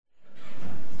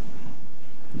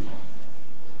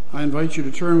I invite you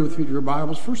to turn with me to your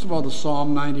Bibles. First of all, to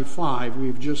Psalm 95.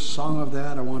 We've just sung of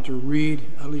that. I want to read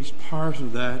at least part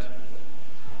of that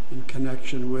in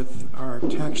connection with our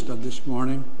text of this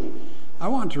morning. I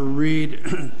want to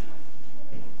read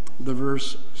the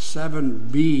verse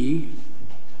 7b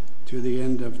to the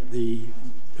end of the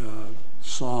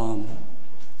Psalm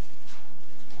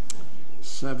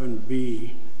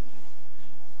 7b.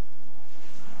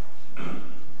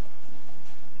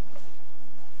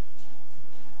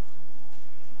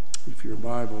 If your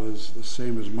Bible is the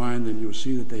same as mine, then you'll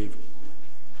see that they've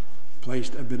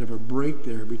placed a bit of a break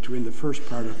there between the first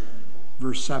part of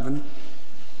verse 7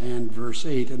 and verse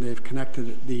 8, and they've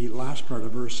connected the last part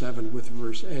of verse 7 with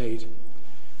verse 8.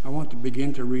 I want to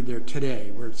begin to read there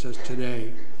today, where it says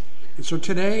today. And so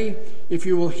today, if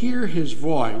you will hear his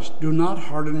voice, do not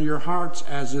harden your hearts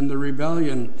as in the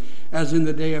rebellion, as in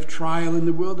the day of trial in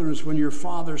the wilderness when your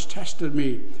fathers tested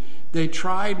me. They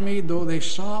tried me, though they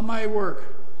saw my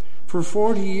work. For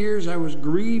 40 years I was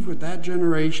grieved with that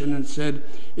generation and said,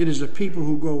 it is a people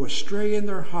who go astray in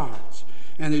their hearts,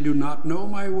 and they do not know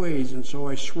my ways. And so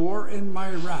I swore in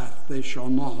my wrath, they shall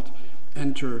not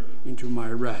enter into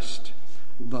my rest.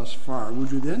 Thus far.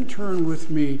 Would you then turn with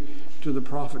me to the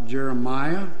prophet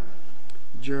Jeremiah?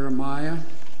 Jeremiah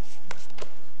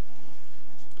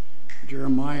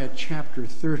chapter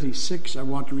 36. I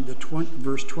want to read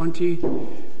verse 20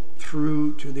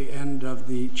 through to the end of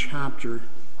the chapter.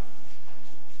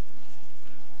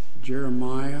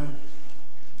 Jeremiah,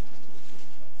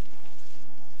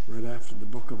 right after the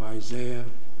book of Isaiah.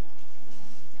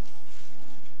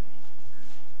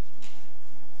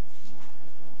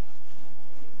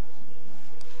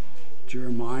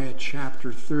 Jeremiah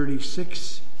chapter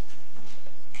 36.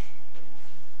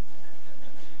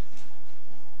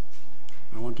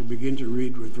 I want to begin to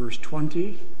read with verse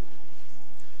 20.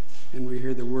 And we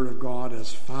hear the word of God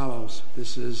as follows.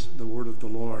 This is the word of the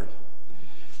Lord.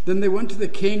 Then they went to the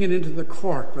king and into the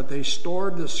court, but they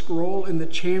stored the scroll in the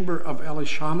chamber of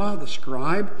Elishama, the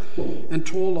scribe, and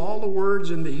told all the words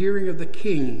in the hearing of the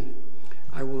king.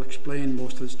 I will explain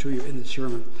most of this to you in the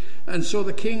sermon. And so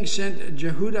the king sent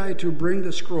Jehudi to bring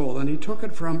the scroll, and he took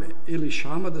it from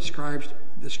Elishama,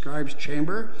 the scribe's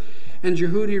chamber. And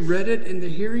Jehudi read it in the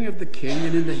hearing of the king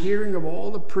and in the hearing of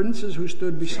all the princes who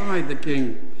stood beside the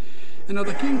king. And now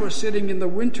the king was sitting in the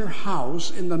winter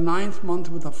house in the 9th month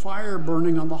with a fire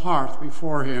burning on the hearth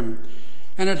before him.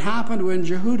 And it happened when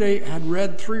Jehudi had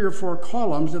read 3 or 4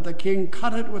 columns that the king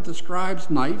cut it with the scribe's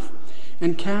knife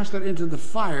and cast it into the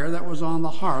fire that was on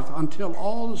the hearth until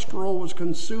all the scroll was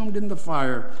consumed in the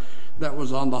fire that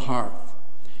was on the hearth.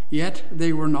 Yet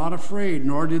they were not afraid,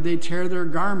 nor did they tear their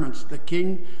garments, the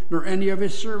king nor any of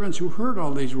his servants who heard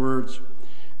all these words.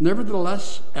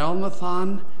 Nevertheless,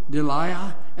 Elnathan,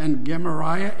 Delaiah, and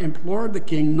Gemariah implored the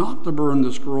king not to burn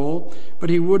the scroll,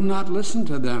 but he would not listen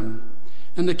to them.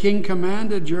 And the king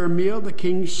commanded Jeremiel, the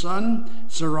king's son,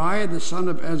 Seraiah, the son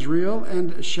of Azriel,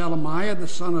 and Shelemiah, the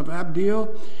son of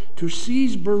Abdiel, to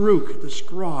seize Baruch, the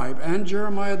scribe, and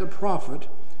Jeremiah the prophet,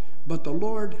 but the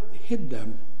Lord hid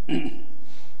them.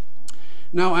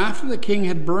 Now after the king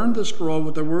had burned the scroll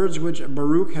with the words which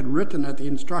Baruch had written at the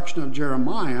instruction of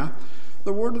Jeremiah,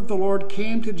 the word of the Lord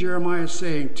came to Jeremiah,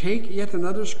 saying, Take yet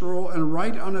another scroll, and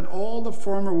write on it all the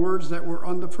former words that were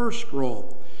on the first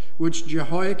scroll, which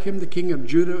Jehoiakim the king of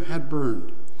Judah had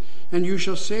burned. And you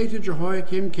shall say to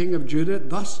Jehoiakim king of Judah,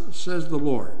 Thus says the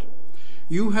Lord,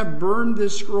 You have burned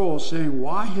this scroll, saying,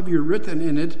 Why have you written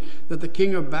in it that the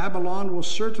king of Babylon will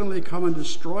certainly come and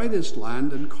destroy this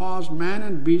land, and cause man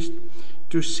and beast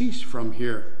to cease from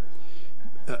here?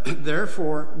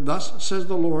 Therefore, thus says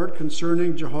the Lord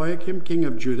concerning Jehoiakim king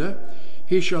of Judah,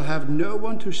 He shall have no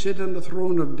one to sit on the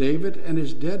throne of David, and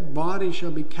his dead body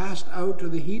shall be cast out to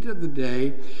the heat of the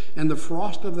day and the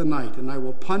frost of the night. And I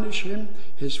will punish him,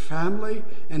 his family,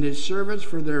 and his servants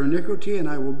for their iniquity, and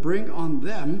I will bring on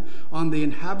them, on the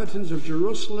inhabitants of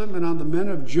Jerusalem and on the men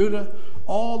of Judah,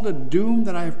 all the doom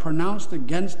that I have pronounced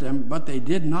against them, but they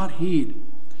did not heed.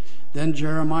 Then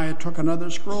Jeremiah took another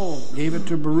scroll, gave it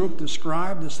to Baruch the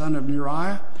scribe, the son of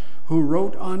Neriah, who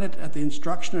wrote on it at the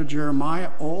instruction of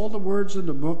Jeremiah all the words of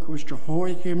the book which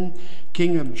Jehoiakim,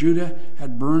 king of Judah,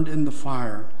 had burned in the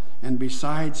fire. And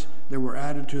besides, there were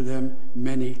added to them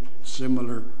many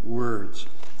similar words.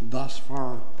 Thus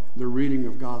far, the reading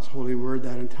of God's holy word.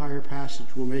 That entire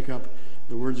passage will make up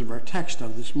the words of our text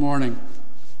of this morning.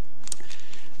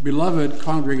 Beloved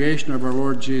congregation of our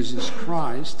Lord Jesus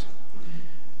Christ,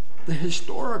 the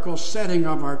historical setting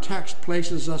of our text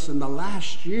places us in the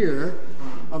last year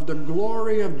of the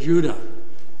glory of Judah.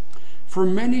 For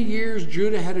many years,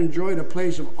 Judah had enjoyed a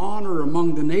place of honor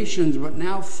among the nations, but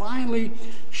now finally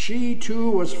she too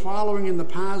was following in the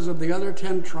paths of the other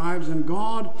 10 tribes, and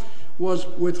God was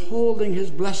withholding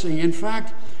his blessing. In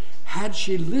fact, had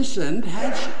Judah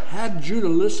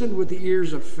listened with the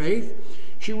ears of faith,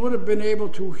 she would have been able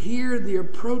to hear the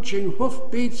approaching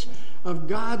hoofbeats of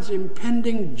God's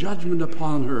impending judgment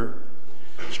upon her.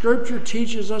 Scripture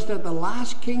teaches us that the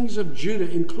last kings of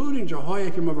Judah, including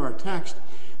Jehoiakim of our text,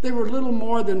 they were little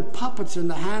more than puppets in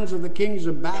the hands of the kings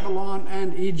of Babylon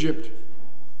and Egypt.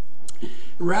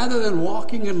 Rather than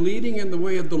walking and leading in the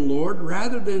way of the Lord,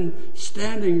 rather than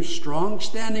standing strong,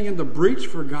 standing in the breach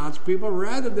for God's people,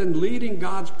 rather than leading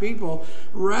God's people,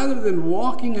 rather than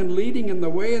walking and leading in the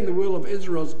way and the will of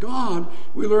Israel's God,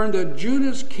 we learn that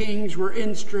Judah's kings were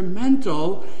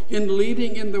instrumental in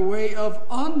leading in the way of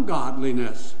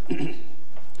ungodliness.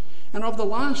 And of the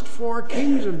last 4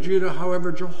 kings of Judah,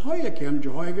 however,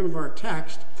 Jehoiakim of our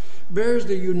text, bears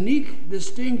the unique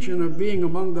distinction of being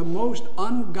among the most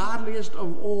ungodliest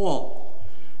of all.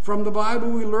 From the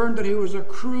Bible, we learn that he was a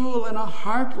cruel and a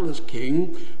heartless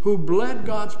king who bled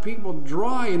God's people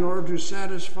dry in order to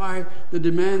satisfy the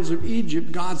demands of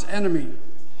Egypt, God's enemy.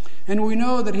 And we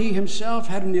know that he himself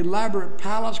had an elaborate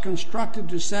palace constructed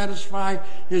to satisfy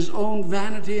his own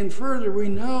vanity. And further, we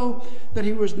know that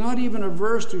he was not even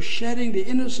averse to shedding the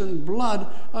innocent blood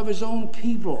of his own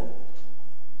people.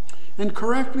 And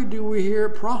correctly do we hear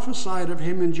prophesied of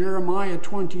him in Jeremiah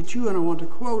 22, and I want to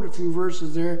quote a few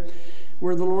verses there,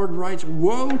 where the Lord writes,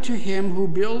 "Woe to him who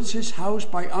builds his house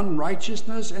by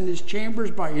unrighteousness and his chambers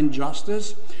by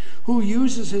injustice, who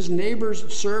uses his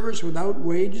neighbor's service without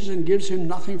wages and gives him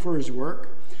nothing for his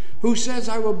work, who says,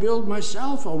 I will build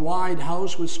myself a wide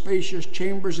house with spacious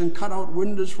chambers and cut out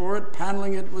windows for it,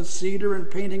 paneling it with cedar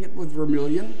and painting it with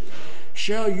vermilion.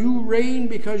 Shall you reign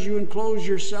because you enclose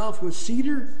yourself with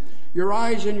cedar? Your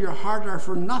eyes and your heart are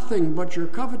for nothing but your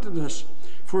covetousness,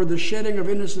 for the shedding of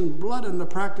innocent blood and the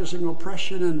practicing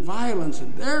oppression and violence.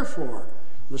 And therefore,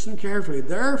 listen carefully,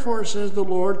 therefore says the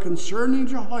Lord concerning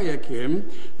Jehoiakim,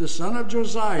 the son of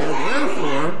Josiah,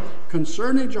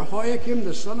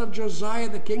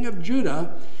 the king of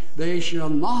Judah, they shall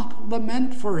not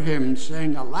lament for him,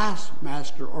 saying, Alas,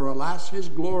 master, or alas, his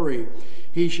glory.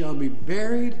 He shall be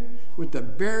buried with the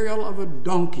burial of a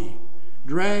donkey,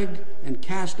 dragged and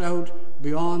cast out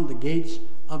beyond the gates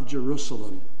of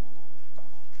Jerusalem."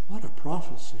 What a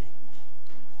prophecy.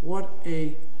 What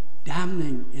a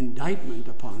damning indictment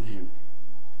upon him.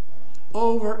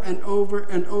 Over and over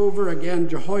and over again,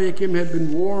 Jehoiakim had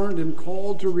been warned and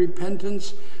called to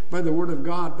repentance by the word of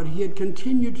God, but he had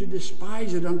continued to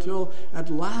despise it until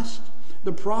at last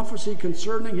the prophecy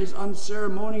concerning his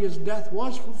unceremonious death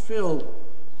was fulfilled.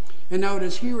 And now it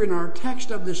is here in our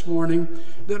text of this morning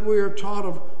that we are taught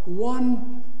of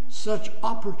one such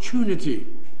opportunity.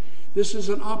 This is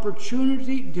an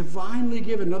opportunity divinely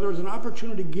given. In other words, an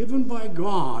opportunity given by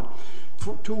God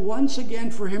to once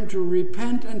again for him to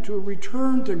repent and to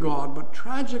return to God. But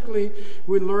tragically,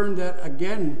 we learn that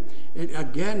again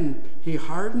he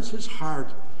hardens his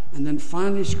heart. And then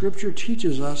finally, Scripture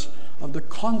teaches us of the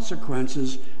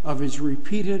consequences of his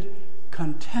repeated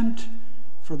contempt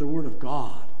for the Word of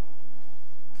God.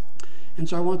 And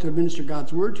so I want to administer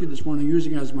God's word to you this morning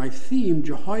using as my theme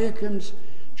Jehoiakim's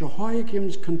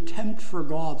contempt for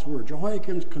God's word.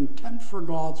 Jehoiakim's contempt for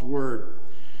God's word.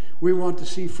 We want to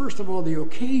see, first of all, the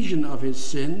occasion of his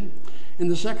sin. In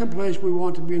the second place, we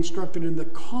want to be instructed in the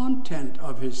content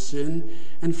of his sin.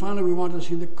 And finally, we want to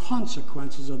see the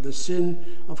consequences of the sin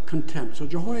of contempt. So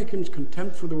Jehoiakim's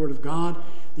contempt for the word of God,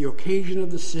 the occasion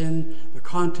of the sin, the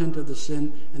content of the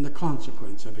sin, and the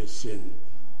consequence of his sin.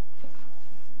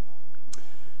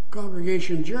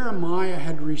 Congregation, Jeremiah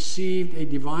had received a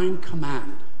divine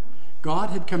command.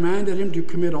 God had commanded him to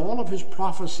commit all of his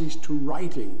prophecies to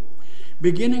writing.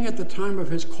 Beginning at the time of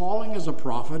his calling as a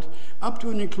prophet, up to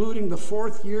and including the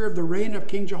 4th year of the reign of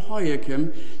King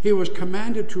Jehoiakim, he was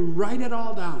commanded to write it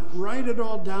all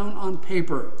down on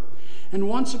paper. And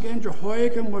once again,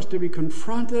 Jehoiakim was to be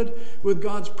confronted with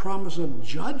God's promise of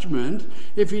judgment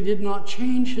if he did not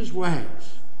change his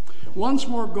ways. Once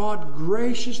more, God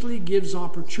graciously gives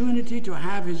opportunity to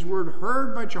have his word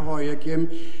heard by Jehoiakim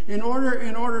in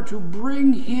order to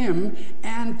bring him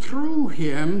and through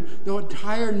him the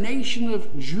entire nation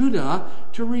of Judah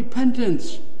to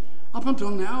repentance. Up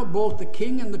until now, both the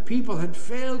king and the people had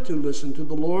failed to listen to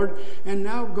the Lord, and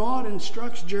now God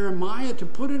instructs Jeremiah to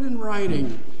put it in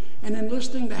writing. And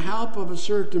enlisting the help of a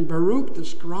certain Baruch, the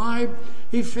scribe,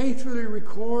 he faithfully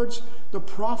records the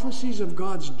prophecies of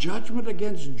God's judgment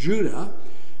against Judah,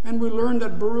 And we learn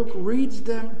that Baruch reads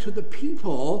them to the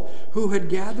people who had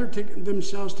gathered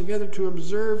themselves together to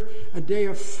observe a day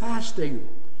of fasting.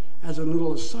 As a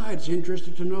little aside, it's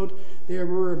interesting to note they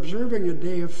were observing a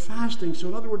day of fasting. So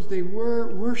in other words, they were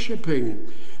worshiping.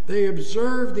 They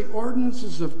observed the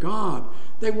ordinances of God.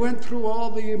 They went through all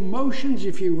the emotions,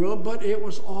 if you will, but it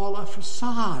was all a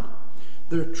facade.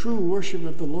 The true worship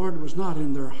of the Lord was not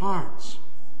in their hearts.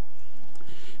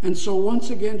 And so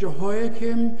once again,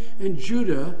 Jehoiakim and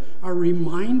Judah are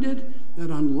reminded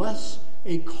that unless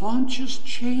a conscious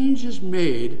change is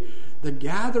made, the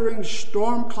gathering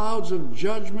storm clouds of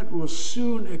judgment will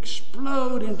soon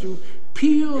explode into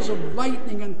peals of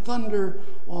lightning and thunder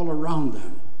all around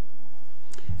them.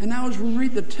 And now as we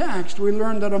read the text, we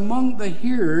learn that among the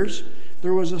hearers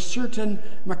there was a certain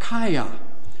Micaiah,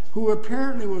 who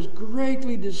apparently was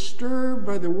greatly disturbed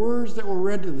by the words that were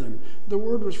read to them. The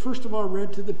word was first of all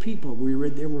read to the people. We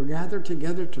read they were gathered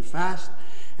together to fast,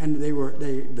 and the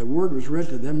word was read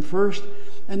to them first.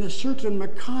 And a certain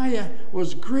Micaiah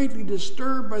was greatly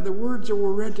disturbed by the words that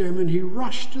were read to him, and he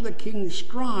rushed to the king's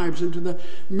scribes and to the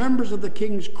members of the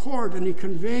king's court, and he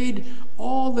conveyed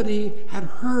all that he had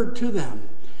heard to them.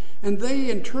 And they,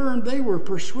 in turn, they were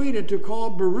persuaded to call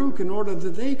Baruch in order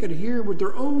that they could hear with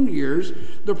their own ears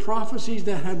the prophecies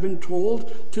that had been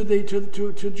told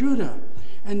to Judah.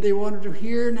 And they wanted to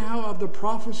hear now of the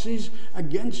prophecies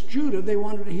against Judah. They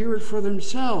wanted to hear it for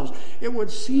themselves. It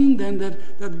would seem then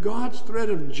that God's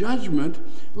threat of judgment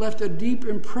left a deep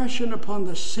impression upon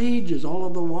the sages, all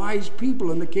of the wise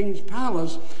people in the king's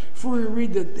palace, for we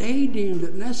read that they deemed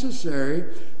it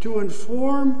necessary to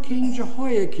inform King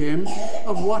Jehoiakim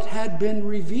of what had been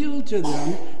revealed to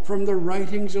them from the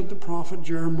writings of the prophet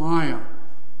Jeremiah.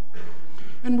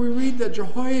 And we read that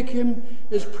Jehoiakim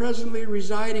is presently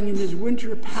residing in his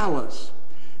winter palace.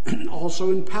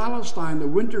 Also in Palestine, the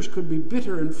winters could be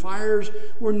bitter and fires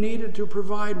were needed to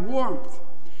provide warmth.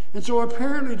 And so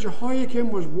apparently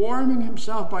Jehoiakim was warming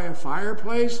himself by a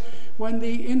fireplace when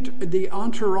the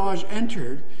entourage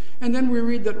entered. And then we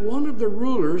read that one of the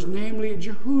rulers, namely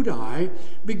Jehudi,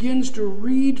 begins to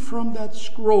read from that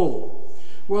scroll,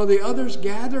 while the others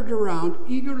gathered around,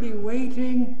 eagerly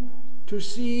waiting to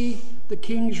see the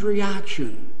king's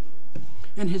reaction.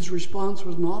 And his response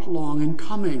was not long in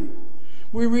coming.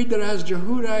 We read that as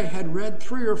Jehudi had read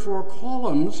 3 or 4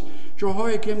 columns,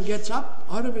 Jehoiakim gets up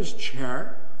out of his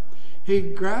chair. He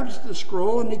grabs the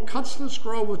scroll and he cuts the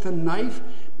scroll with a knife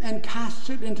and casts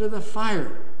it into the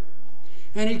fire.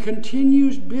 And he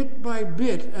continues bit by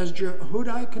bit as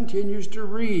Jehudi continues to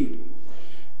read.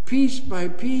 Piece by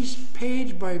piece,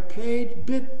 page by page,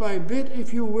 bit by bit,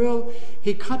 if you will,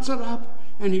 he cuts it up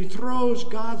and he throws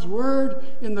God's word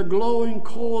in the glowing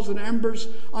coals and embers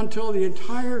until the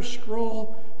entire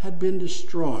scroll had been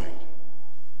destroyed.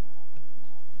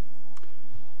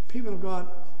 People of God,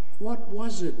 what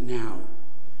was it now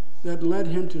that led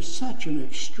him to such an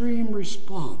extreme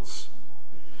response?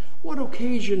 What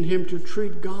occasioned him to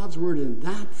treat God's word in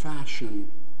that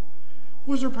fashion?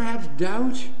 Was there perhaps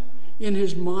doubt in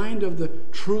his mind of the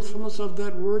truthfulness of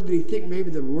that word? Did he think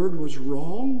maybe the word was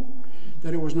wrong?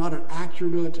 That it was not an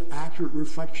accurate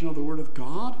reflection of the word of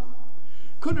God?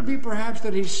 Could it be perhaps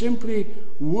that he simply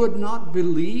would not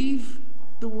believe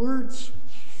the words?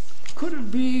 Could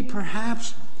it be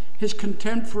perhaps his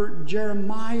contempt for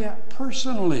Jeremiah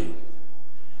personally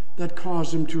that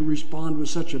caused him to respond with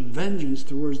such a vengeance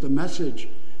towards the message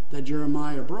that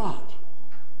Jeremiah brought?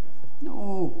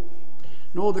 No,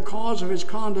 the cause of his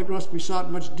conduct must be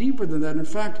sought much deeper than that. In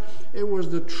fact, it was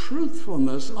the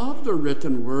truthfulness of the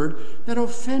written word that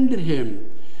offended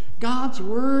him. God's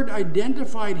word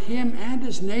identified him and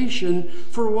his nation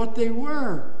for what they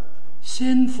were: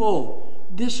 sinful,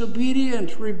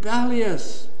 disobedient,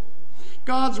 rebellious.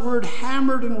 God's word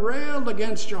hammered and railed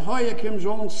against Jehoiakim's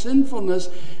own sinfulness,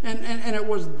 and it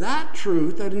was that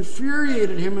truth that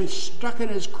infuriated him and stuck in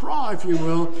his craw, if you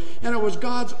will, and it was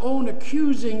God's own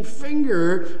accusing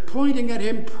finger pointing at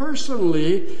him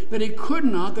personally that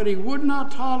he would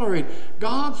not tolerate.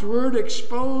 God's word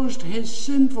exposed his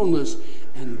sinfulness,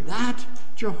 and that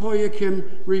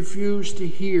Jehoiakim refused to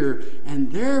hear,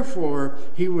 and therefore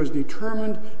he was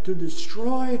determined to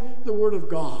destroy the word of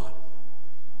God.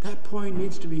 That point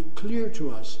needs to be clear to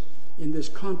us in this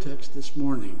context this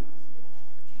morning.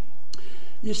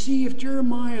 You see, if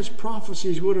Jeremiah's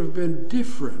prophecies would have been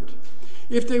different,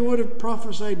 if they would have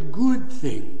prophesied good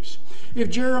things,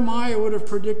 if Jeremiah would have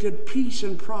predicted peace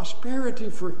and prosperity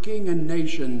for king and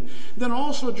nation, then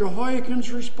also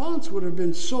Jehoiakim's response would have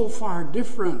been so far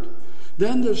different.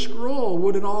 Then the scroll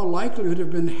would in all likelihood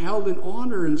have been held in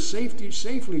honor and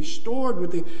safely stored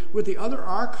with the other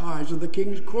archives of the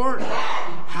king's court.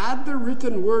 Had the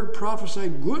written word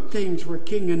prophesied good things for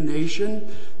king and nation,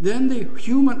 then the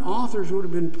human authors would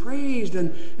have been praised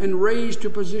and raised to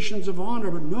positions of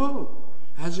honor. But no,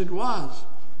 as it was,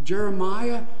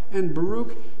 Jeremiah and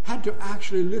Baruch had to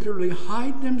actually literally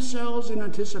hide themselves in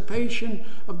anticipation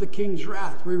of the king's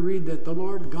wrath. We read that the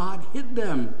Lord God hid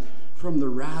them from the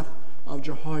wrath of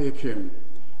Jehoiakim.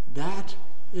 That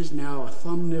is now a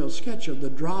thumbnail sketch of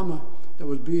the drama that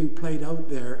was being played out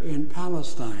there in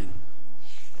Palestine.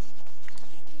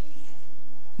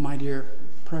 My dear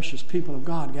precious people of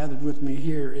God gathered with me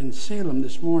here in Salem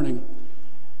this morning,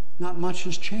 not much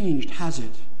has changed, has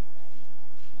it?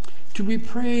 To be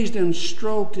praised and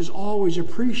stroked is always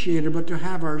appreciated, but to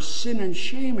have our sin and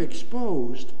shame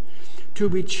exposed, to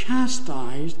be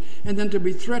chastised, and then to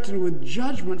be threatened with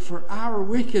judgment for our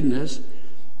wickedness,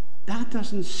 that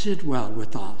doesn't sit well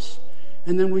with us.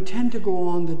 And then we tend to go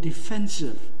on the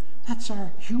defensive. That's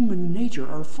our human nature,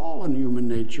 our fallen human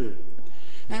nature.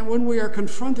 And when we are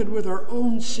confronted with our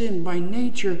own sin by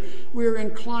nature, we are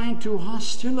inclined to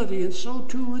hostility, and so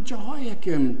too with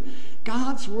Jehoiakim.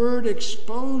 God's word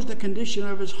exposed the condition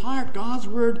of his heart. God's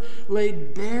word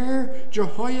laid bare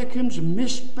Jehoiakim's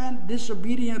misspent,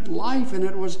 disobedient life, and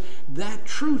it was that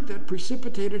truth that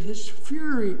precipitated his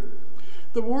fury.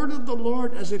 The word of the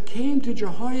Lord, as it came to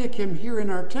Jehoiakim here in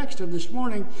our text of this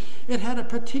morning, it had a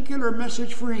particular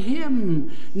message for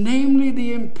him, namely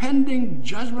the impending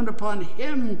judgment upon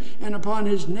him and upon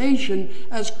his nation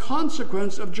as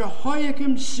consequence of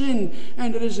Jehoiakim's sin.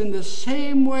 And it is in the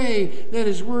same way that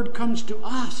his word comes to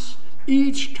us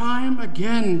each time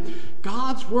again.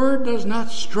 God's word does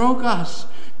not stroke us.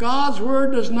 God's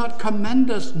word does not commend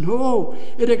us. No,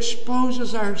 it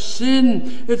exposes our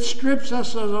sin. It strips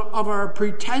us of our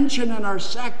pretension and our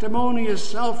sanctimonious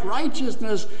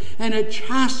self-righteousness, and it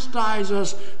chastises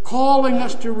us, calling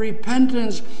us to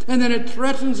repentance, and then it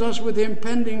threatens us with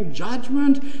impending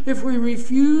judgment if we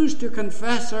refuse to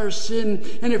confess our sin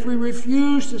and if we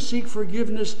refuse to seek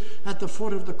forgiveness at the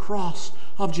foot of the cross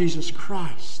of Jesus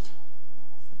Christ.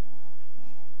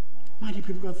 Mighty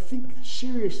people, God, think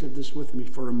seriously of this with me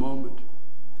for a moment.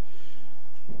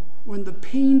 When that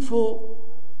painful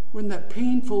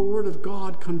word of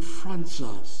God confronts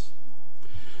us,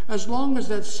 as long as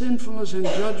that sinfulness and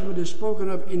judgment is spoken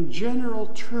of in general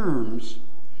terms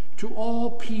to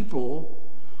all people,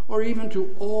 or even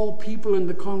to all people in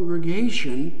the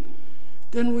congregation,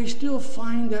 then we still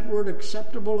find that word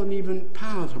acceptable and even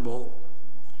palatable.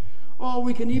 Oh,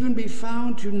 we can even be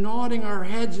found to nodding our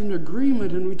heads in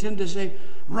agreement, and we tend to say,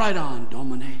 "Right on,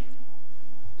 Domine."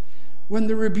 When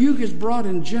the rebuke is brought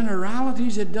in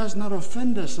generalities, it does not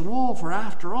offend us at all, for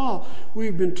after all,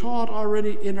 we've been taught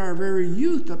already in our very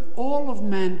youth that all of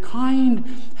mankind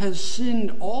has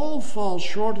sinned, all fall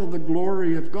short of the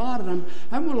glory of God, and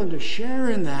I'm willing to share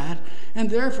in that,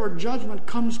 and therefore judgment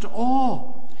comes to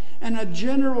all. And a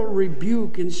general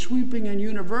rebuke in sweeping and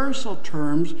universal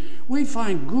terms we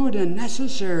find good and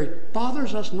necessary,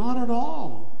 bothers us not at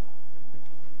all.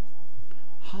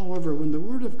 However, when the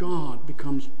Word of God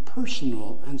becomes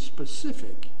personal and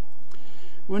specific,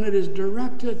 when it is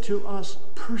directed to us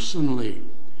personally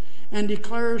and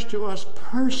declares to us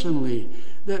personally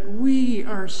that we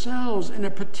ourselves in a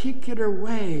particular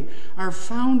way are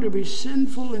found to be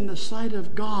sinful in the sight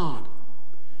of God,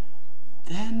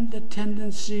 then the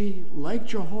tendency, like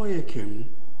Jehoiakim,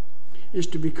 is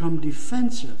to become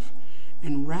defensive.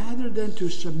 And rather than to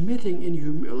submitting in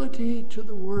humility to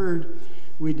the word,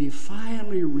 we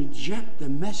defiantly reject the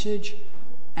message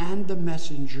and the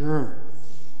messenger.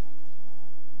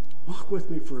 Walk with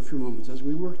me for a few moments as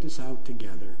we work this out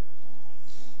together.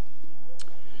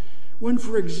 When,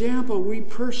 for example, we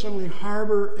personally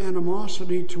harbor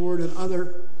animosity toward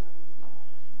another,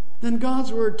 then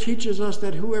God's word teaches us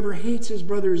that whoever hates his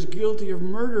brother is guilty of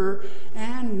murder,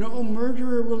 and no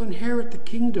murderer will inherit the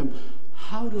kingdom.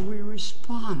 How do we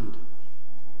respond?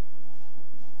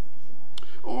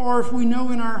 Or if we know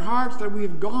in our hearts that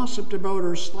we've gossiped about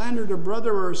or slandered a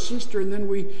brother or a sister, and then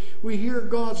we hear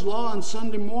God's law on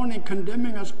Sunday morning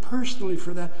condemning us personally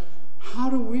for that,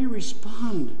 how do we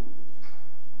respond?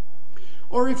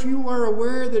 Or if you are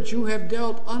aware that you have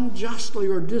dealt unjustly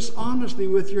or dishonestly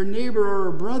with your neighbor or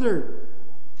a brother,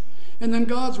 and then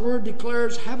God's word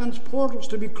declares heaven's portals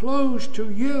to be closed to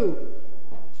you,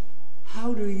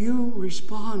 how do you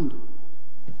respond?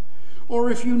 or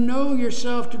if you know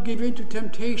yourself to give in to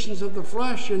temptations of the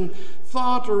flesh in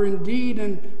thought or in deed,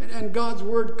 and God's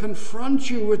word confronts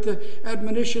you with the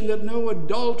admonition that no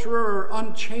adulterer or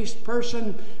unchaste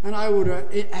person, and I would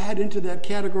add into that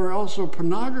category also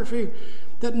pornography,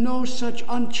 that no such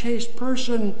unchaste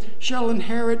person shall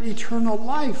inherit eternal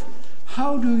life.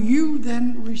 How do you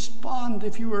then respond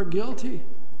if you are guilty?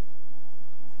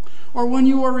 Or when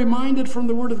you are reminded from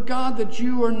the Word of God that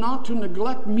you are not to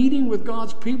neglect meeting with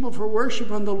God's people for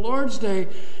worship on the Lord's Day,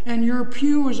 and your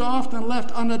pew is often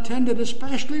left unattended,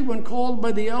 especially when called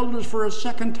by the elders for a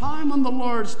second time on the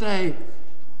Lord's Day,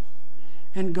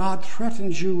 and God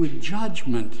threatens you with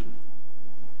judgment,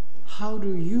 how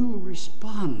do you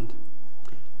respond?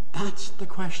 That's the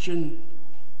question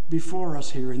before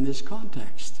us here in this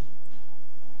context.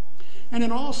 And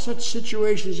in all such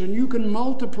situations, and you can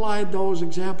multiply those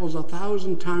examples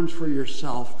 1,000 times for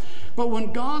yourself, but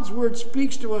when God's word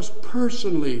speaks to us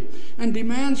personally and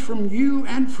demands from you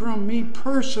and from me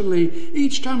personally,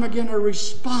 each time again a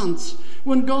response,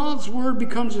 when God's word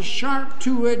becomes a sharp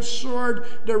two-edged sword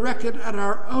directed at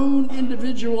our own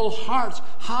individual hearts,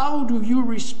 how do you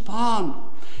respond?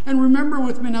 And remember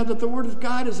with me now that the Word of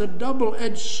God is a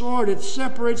double-edged sword. It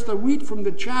separates the wheat from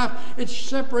the chaff. It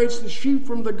separates the sheep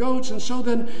from the goats. And so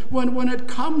then when it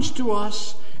comes to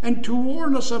us and to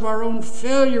warn us of our own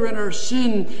failure and our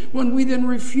sin, when we then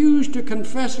refuse to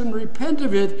confess and repent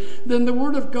of it, then the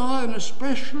Word of God, and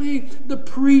especially the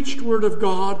preached Word of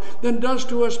God, then does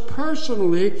to us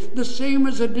personally the same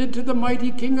as it did to the mighty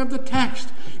king of the text.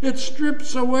 It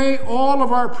strips away all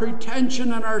of our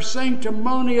pretension and our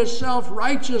sanctimonious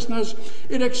self-righteousness.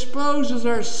 It exposes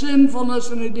our sinfulness,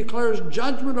 and it declares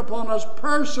judgment upon us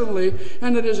personally.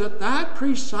 And it is at that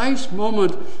precise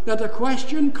moment that the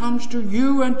question comes to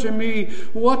you and to me,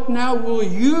 what now will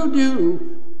you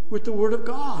do with the Word of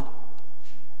God?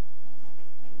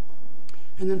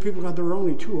 And then people got, there are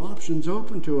only two options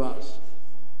open to us.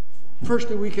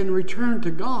 Firstly, we can return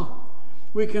to God.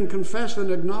 We can confess and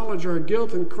acknowledge our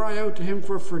guilt and cry out to Him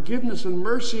for forgiveness and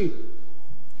mercy.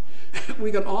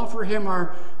 We can offer Him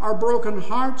our broken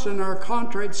hearts and our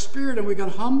contrite spirit, and we can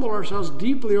humble ourselves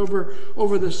deeply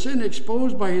over the sin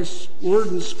exposed by His Word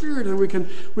and Spirit, and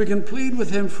we can plead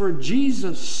with Him for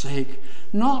Jesus' sake,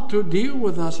 not to deal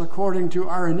with us according to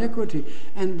our iniquity.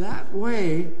 And that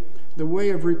way, the way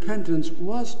of repentance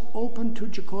was open to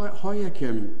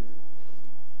Jehoiakim.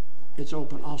 It's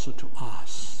open also to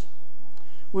us.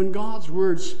 When God's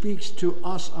word speaks to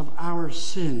us of our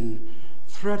sin,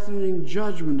 threatening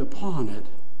judgment upon it,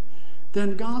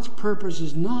 then God's purpose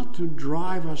is not to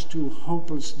drive us to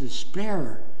hopeless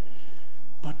despair,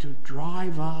 but to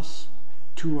drive us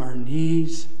to our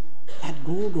knees at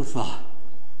Golgotha.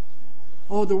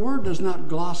 Oh, the word does not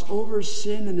gloss over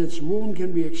sin, and its wound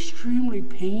can be extremely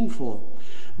painful.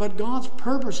 But God's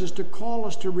purpose is to call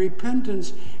us to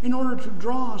repentance in order to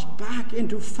draw us back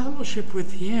into fellowship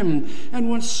with Him. And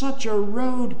when such a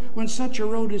road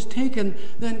is taken,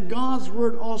 then God's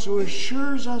word also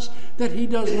assures us that He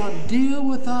does not deal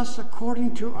with us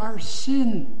according to our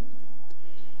sin.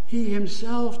 He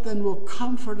Himself then will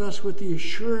comfort us with the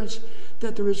assurance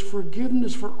that there is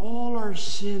forgiveness for all our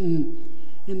sin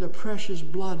in the precious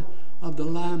blood of the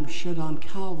Lamb shed on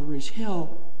Calvary's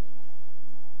hill.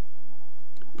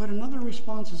 But another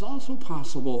response is also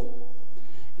possible.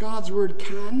 God's word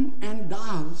can and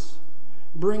does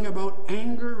bring about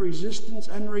anger, resistance,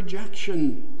 and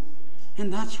rejection.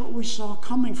 And that's what we saw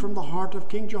coming from the heart of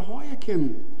King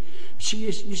Jehoiakim.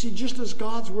 You see, just as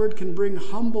God's word can bring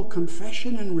humble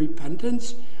confession and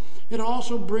repentance, it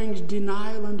also brings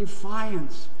denial and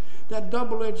defiance. That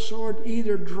double-edged sword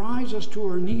either drives us to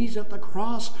our knees at the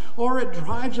cross, or it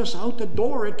drives us out the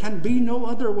door. It can be no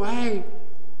other way.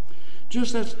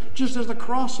 Just as the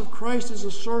cross of Christ is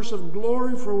a source of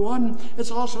glory for one,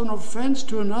 it's also an offense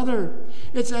to another.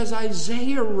 It's as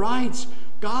Isaiah writes,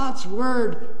 God's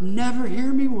word, never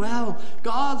hear me well.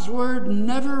 God's word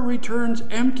never returns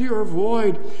empty or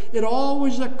void. It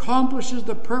always accomplishes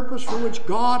the purpose for which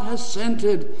God has sent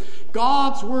it.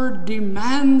 God's word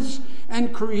demands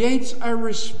and creates a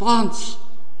response.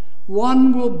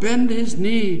 One will bend his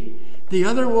knee, the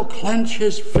other will clench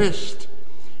his fist.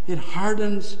 It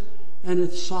hardens and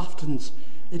it softens.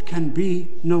 It can be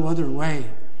no other way.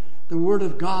 The Word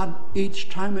of God, each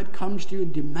time it comes to you,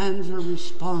 demands a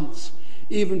response.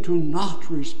 Even to not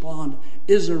respond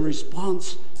is a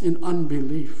response in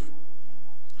unbelief.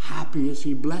 Happy is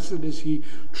he, blessed is he,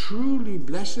 truly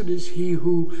blessed is he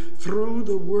who through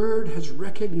the word has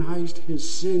recognized his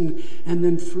sin and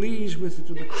then flees with it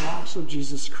to the cross of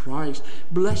Jesus Christ.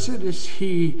 Blessed is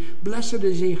he,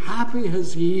 happy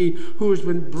is he who has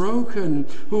been broken,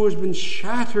 who has been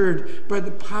shattered by the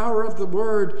power of the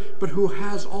word, but who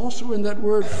has also in that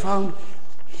word found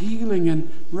healing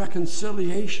and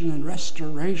reconciliation and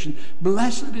restoration.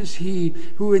 Blessed is he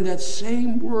who in that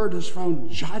same word has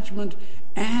found judgment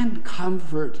and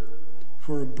comfort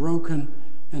for a broken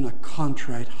and a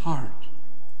contrite heart.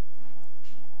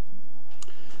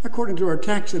 According to our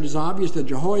text, it is obvious that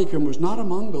Jehoiakim was not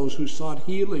among those who sought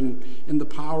healing in the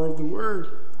power of the word.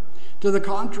 To the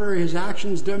contrary, his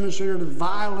actions demonstrated a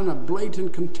vile and a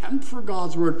blatant contempt for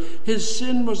God's word. His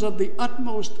sin was of the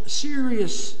utmost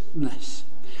seriousness.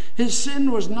 His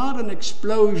sin was not an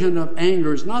explosion of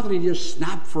anger. It's not that he just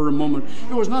snapped for a moment.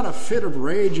 It was not a fit of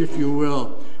rage, if you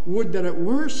will. Would that it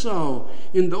were so.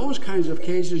 In those kinds of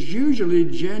cases, usually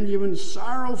genuine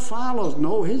sorrow follows.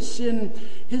 No, his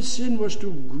sin was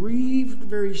to grieve the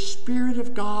very Spirit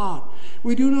of God.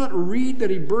 We do not read that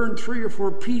he burned 3 or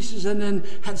 4 pieces and then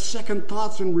had second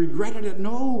thoughts and regretted it.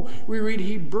 No, we read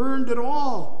he burned it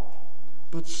all.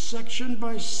 But section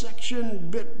by section,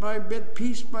 bit by bit,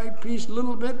 piece by piece,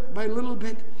 little bit by little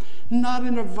bit, not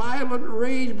in a violent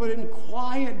rage, but in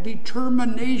quiet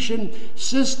determination,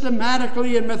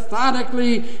 systematically and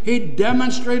methodically, he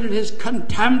demonstrated his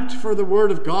contempt for the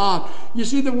Word of God. You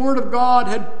see, the Word of God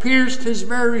had pierced his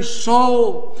very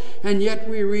soul, and yet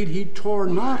we read he tore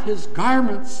not his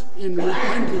garments in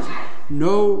repentance.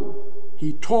 No,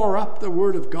 he tore up the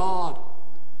Word of God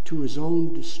to his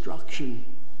own destruction.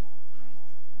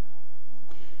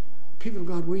 People of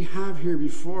God, we have here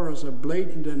before us a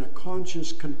blatant and a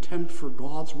conscious contempt for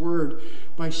God's word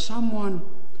by someone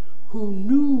who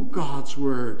knew God's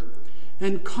word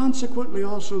and consequently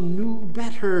also knew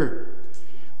better.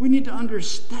 We need to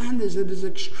understand this. It is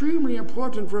extremely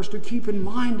important for us to keep in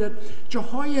mind that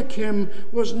Jehoiakim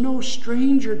was no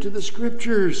stranger to the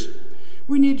Scriptures.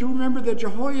 We need to remember that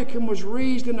Jehoiakim was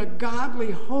raised in a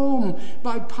godly home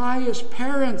by pious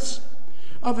parents.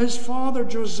 Of his father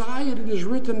Josiah, it is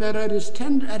written that at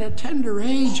a tender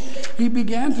age he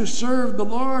began to serve the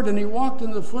Lord, and he walked in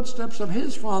the footsteps of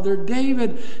his father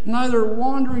David, neither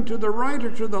wandering to the right or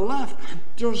to the left.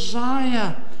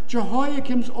 Josiah,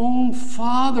 Jehoiakim's own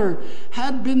father,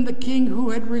 had been the king who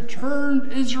had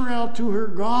returned Israel to her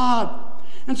God.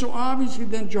 And so obviously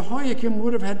then Jehoiakim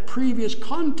would have had previous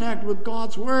contact with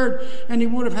God's word, and he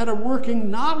would have had a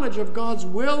working knowledge of God's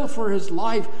will for his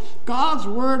life. God's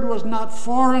word was not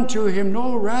foreign to him.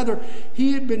 No, rather,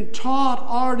 he had been taught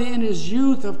already in his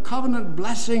youth of covenant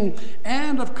blessing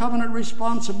and of covenant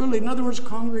responsibility. In other words,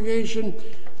 congregation,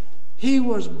 he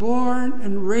was born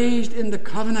and raised in the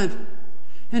covenant.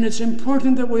 And it's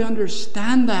important that we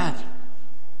understand that.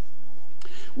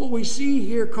 What we see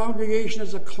here, congregation,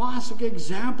 is a classic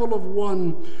example of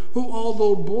one who,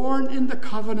 although born in the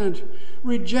covenant,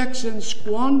 rejects and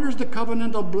squanders the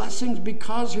covenantal blessings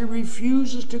because he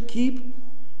refuses to keep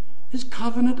his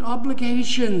covenant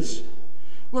obligations.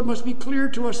 What must be clear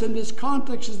to us in this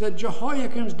context is that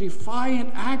Jehoiakim's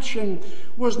defiant action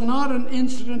was not an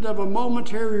incident of a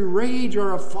momentary rage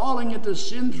or a falling into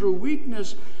sin through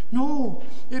weakness. No,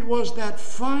 it was that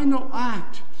final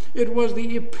act. It was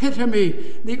the epitome,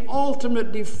 the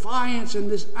ultimate defiance,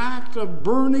 and this act of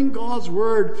burning God's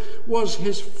word was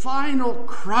his final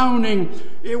crowning.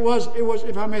 It was,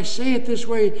 if I may say it this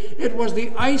way, it was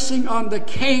the icing on the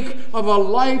cake of a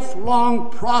lifelong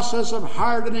process of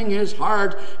hardening his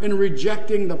heart and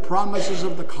rejecting the promises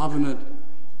of the covenant.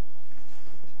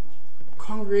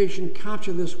 Congregation,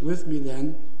 capture this with me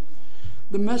then.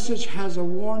 The message has a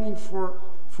warning for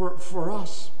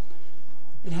us.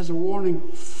 It has a warning,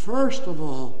 first of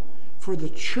all, for the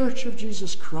Church of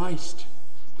Jesus Christ.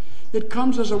 It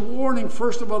comes as a warning,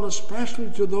 first of all,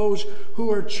 especially to those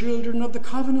who are children of the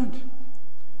covenant.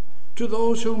 To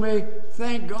those who may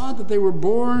thank God that they were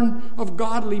born of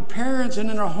godly parents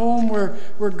and in a home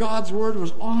where God's word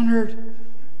was honored.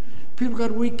 People of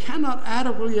God, we cannot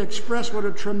adequately express what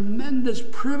a tremendous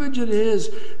privilege it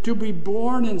is to be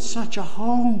born in such a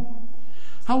home.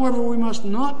 However, we must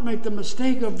not make the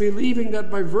mistake of believing that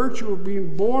by virtue of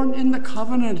being born in the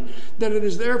covenant, that it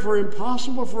is therefore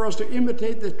impossible for us to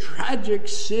imitate the tragic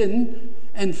sin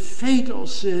and fatal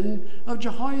sin of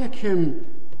Jehoiakim.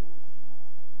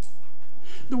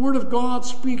 The Word of God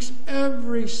speaks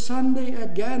every Sunday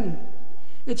again.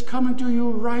 It's coming to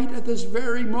you right at this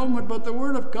very moment, but the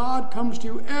Word of God comes to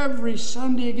you every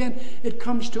Sunday again. It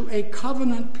comes to a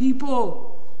covenant people.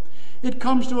 It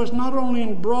comes to us not only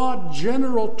in broad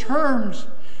general terms,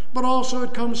 but also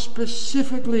it comes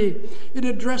specifically. It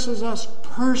addresses us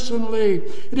personally.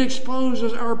 It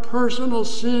exposes our personal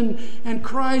sin and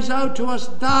cries out to us,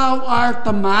 "Thou art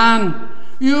the man.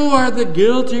 You are the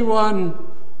guilty one."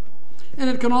 And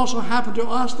it can also happen to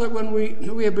us that when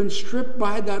we have been stripped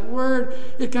by that word,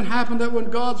 it can happen that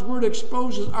when God's word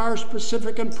exposes our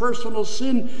specific and personal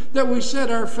sin, that we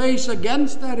set our face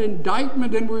against that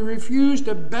indictment and we refuse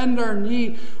to bend our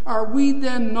knee. Are we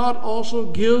then not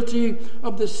also guilty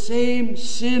of the same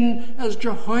sin as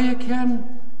Jehoiakim?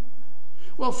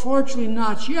 Well, fortunately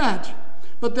not yet.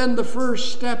 But then the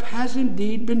first step has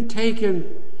indeed been taken.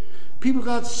 People,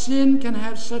 God's sin can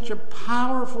have such a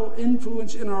powerful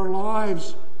influence in our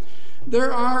lives.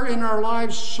 There are in our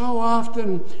lives so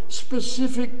often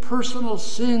specific personal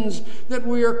sins that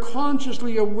we are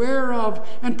consciously aware of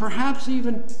and perhaps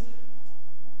even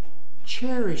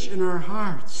cherish in our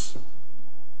hearts.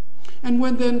 And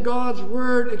when then God's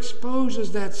word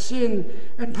exposes that sin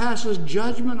and passes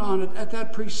judgment on it, at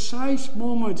that precise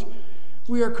moment,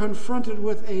 we are confronted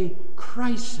with a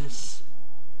crisis.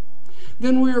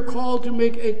 Then we are called to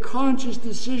make a conscious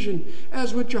decision.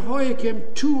 As with Jehoiakim,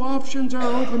 two options are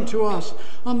open to us.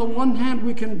 On the one hand,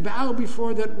 we can bow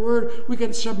before that word. We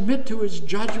can submit to his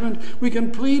judgment. We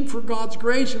can plead for God's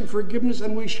grace and forgiveness,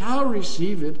 and we shall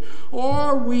receive it.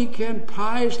 Or we can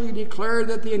piously declare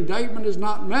that the indictment is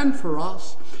not meant for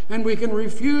us, and we can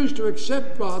refuse to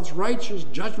accept God's righteous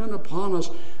judgment upon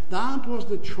us. That was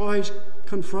the choice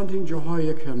confronting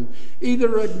Jehoiakim.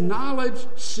 Either acknowledge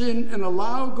sin and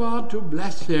allow God to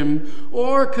bless him,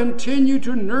 or continue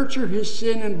to nurture his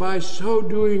sin and by so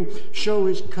doing show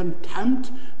his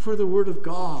contempt for the word of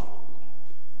God.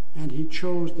 And he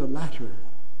chose the latter.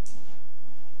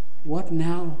 What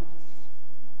now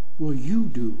will you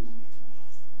do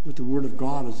with the word of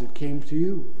God as it came to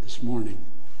you this morning?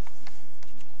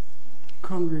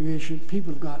 Congregation,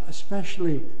 people of God,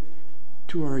 especially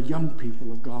to our young people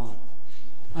of God,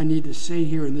 I need to say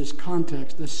here in this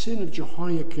context, the sin of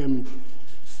Jehoiakim,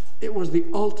 it was the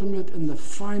ultimate and the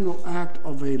final act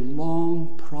of a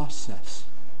long process.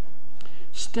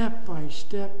 Step by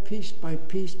step, piece by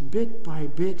piece, bit by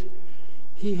bit,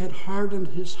 he had hardened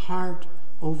his heart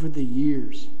over the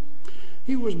years.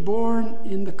 He was born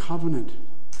in the covenant.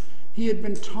 He had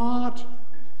been taught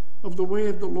of the way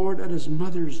of the Lord at his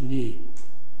mother's knee.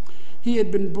 He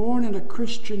had been born in a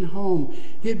Christian home.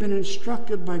 He had been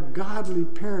instructed by godly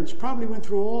parents, probably went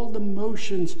through all the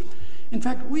motions. In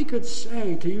fact, we could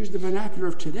say, to use the vernacular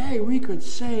of today, we could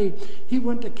say he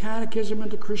went to catechism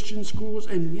and to Christian schools,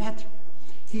 and yet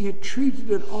he had treated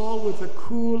it all with a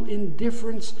cool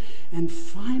indifference and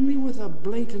finally with a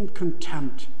blatant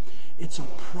contempt. It's a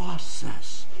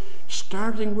process,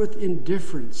 starting with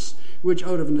indifference, which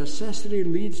out of necessity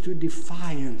leads to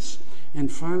defiance,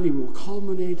 and finally will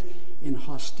culminate in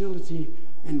hostility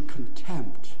and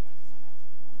contempt.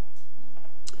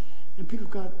 And people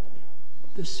got,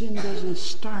 the sin doesn't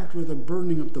start with a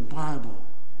burning of the Bible.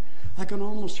 I can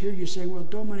almost hear you saying, well,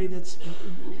 Dominic,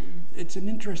 it's an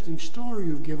interesting story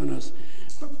you've given us.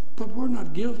 But we're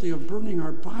not guilty of burning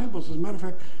our Bibles. As a matter of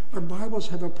fact, our Bibles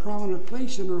have a prominent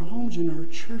place in our homes, in our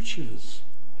churches.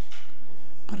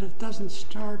 But it doesn't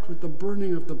start with the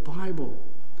burning of the Bible.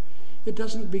 It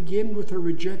doesn't begin with a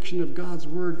rejection of God's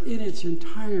word in its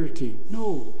entirety.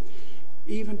 No.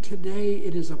 Even today,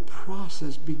 it is a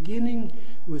process beginning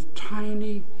with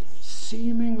tiny,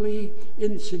 seemingly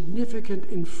insignificant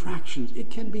infractions. It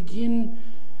can begin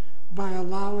by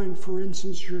allowing, for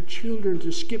instance, your children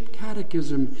to skip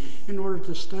catechism in order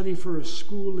to study for a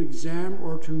school exam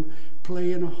or to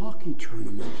play in a hockey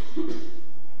tournament.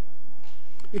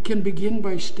 It can begin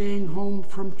by staying home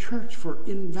from church for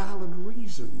invalid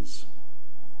reasons.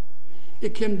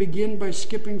 It can begin by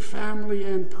skipping family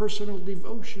and personal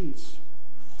devotions.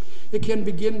 It can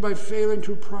begin by failing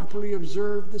to properly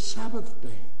observe the Sabbath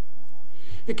day.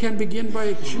 It can begin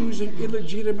by choosing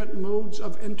illegitimate modes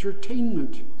of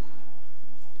entertainment.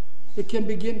 It can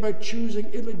begin by choosing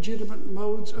illegitimate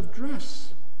modes of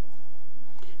dress.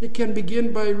 It can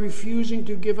begin by refusing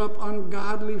to give up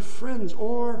ungodly friends,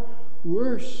 or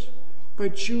worse, by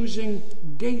choosing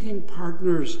dating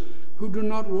partners who do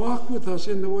not walk with us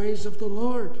in the ways of the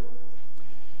Lord.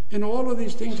 And all of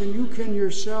these things, and you can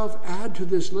yourself add to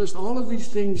this list, all of these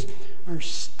things are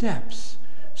steps,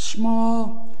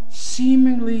 small,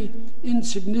 seemingly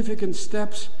insignificant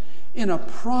steps in a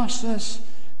process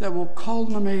that will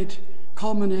culminate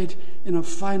in a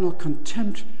final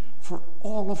contempt for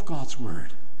all of God's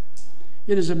word.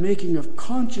 It is a making of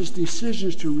conscious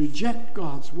decisions to reject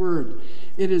God's word.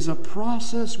 It is a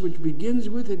process which begins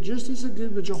with it, just as it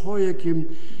did with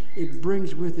Jehoiakim, it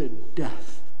brings with it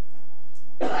death.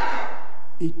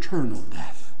 eternal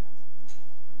death.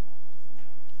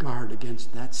 Guard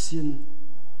against that sin.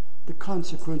 The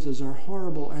consequences are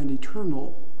horrible and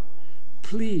eternal.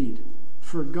 Plead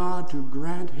for God to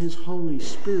grant his Holy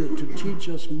Spirit to teach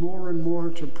us more and more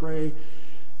to pray,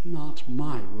 not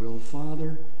my will,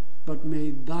 Father, but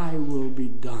may thy will be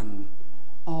done,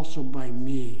 also by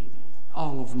me,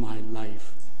 all of my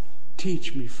life.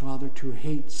 Teach me, Father, to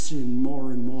hate sin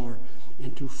more and more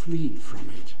and to flee from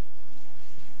it.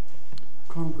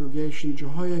 Congregation,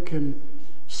 Jehoiakim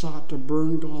sought to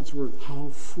burn God's word. How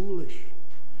foolish.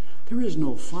 There is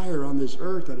no fire on this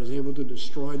earth that is able to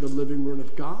destroy the living word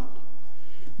of God.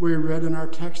 We read in our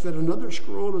text that another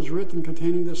scroll is written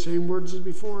containing the same words as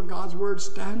before. God's word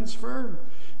stands firm.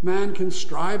 Man can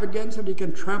strive against it. He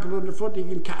can trample it underfoot. He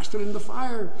can cast it in the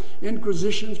fire.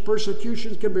 Inquisitions,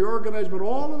 persecutions can be organized, but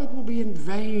all of it will be in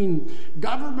vain.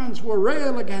 Governments will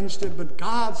rail against it, but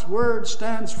God's word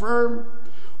stands firm.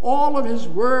 All of his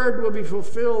word will be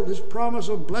fulfilled, his promise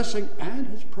of blessing and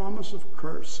his promise of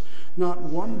curse. Not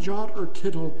one jot or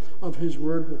tittle of his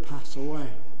word will pass away.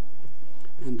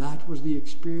 And that was the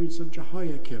experience of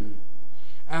Jehoiakim.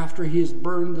 After he has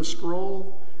burned the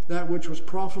scroll, that which was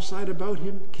prophesied about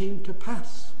him came to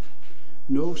pass.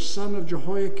 No son of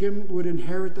Jehoiakim would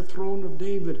inherit the throne of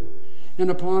David. And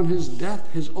upon his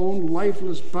death, his own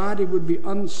lifeless body would be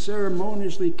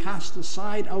unceremoniously cast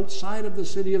aside outside of the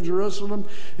city of Jerusalem,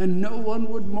 and no one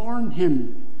would mourn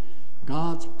him.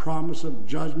 God's promise of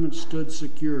judgment stood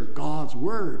secure. God's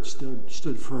word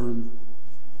stood firm.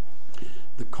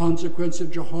 The consequence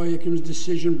of Jehoiakim's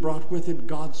decision brought with it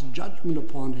God's judgment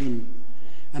upon him.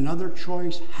 Another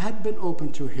choice had been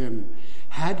open to him.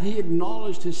 Had he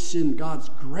acknowledged his sin, God's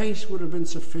grace would have been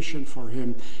sufficient for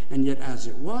him. And yet as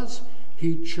it was,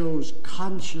 he chose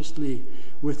consciously,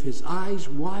 with his eyes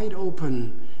wide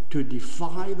open, to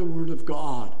defy the word of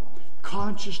God.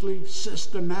 Consciously,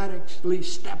 systematically,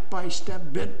 step by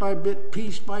step, bit by bit,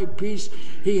 piece by piece,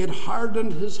 he had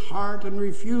hardened his heart and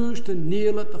refused to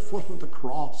kneel at the foot of the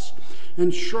cross.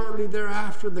 And shortly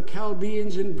thereafter, the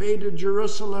Chaldeans invaded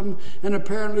Jerusalem, and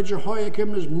apparently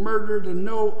Jehoiakim is murdered, and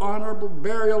no honorable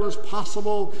burial is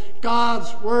possible.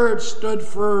 God's word stood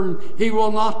firm. He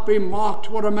will not be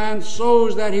mocked. What a man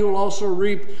sows, that he will also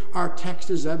reap. Our text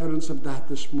is evidence of that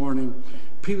this morning.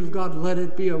 People of God, let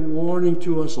it be a warning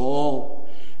to us all.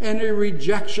 Any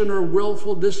rejection or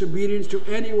willful disobedience to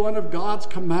any one of God's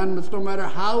commandments, no matter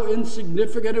how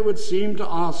insignificant it would seem to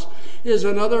us, is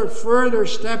another further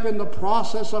step in the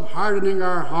process of hardening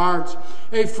our hearts.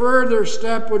 A further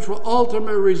step which will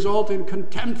ultimately result in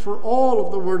contempt for all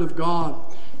of the Word of God.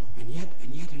 And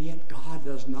yet, God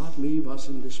does not leave us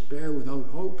in despair without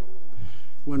hope.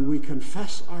 When we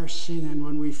confess our sin and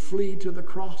when we flee to the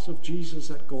cross of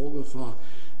Jesus at Golgotha,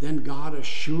 then God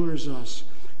assures us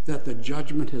that the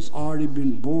judgment has already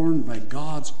been borne by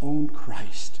God's own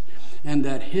Christ, and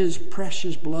that his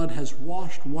precious blood has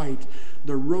washed white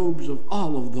the robes of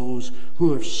all of those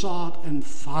who have sought and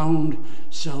found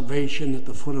salvation at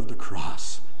the foot of the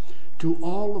cross. To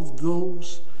all of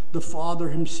those, the Father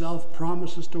himself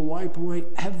promises to wipe away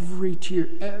every tear,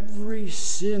 every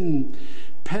sin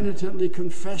penitently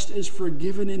confessed is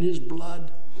forgiven in his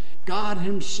blood. God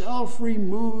himself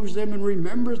removes them and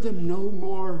remembers them no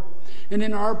more. And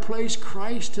in our place,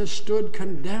 Christ has stood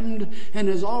condemned and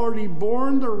has already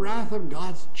borne the wrath of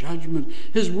God's judgment.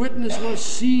 His witness was,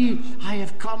 "See, I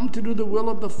have come to do the will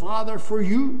of the Father for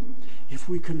you." If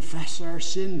we confess our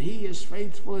sin, he is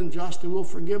faithful and just and will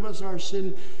forgive us our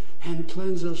sin and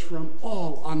cleanse us from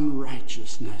all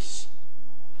unrighteousness.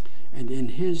 And in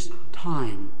his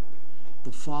time,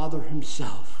 the Father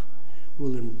himself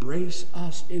will embrace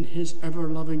us in his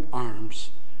ever-loving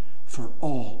arms for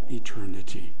all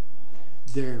eternity.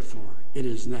 Therefore, it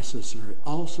is necessary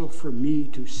also for me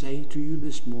to say to you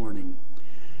this morning,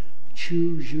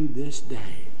 choose you this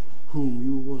day whom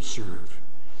you will serve.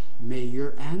 May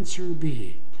your answer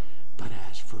be, but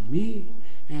as for me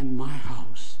and my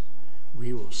house,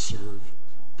 we will serve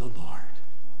the Lord.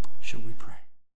 Shall we pray?